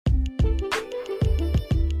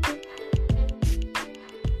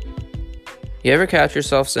You ever catch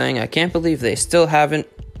yourself saying, I can't believe they still haven't... ...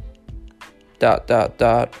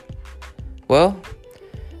 Well,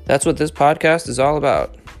 that's what this podcast is all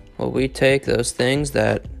about. Well, we take those things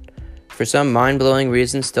that, for some mind-blowing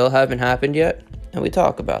reason, still haven't happened yet, and we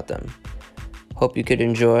talk about them. Hope you could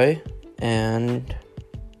enjoy, and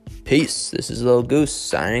peace. This is Lil Goose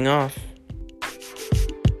signing off.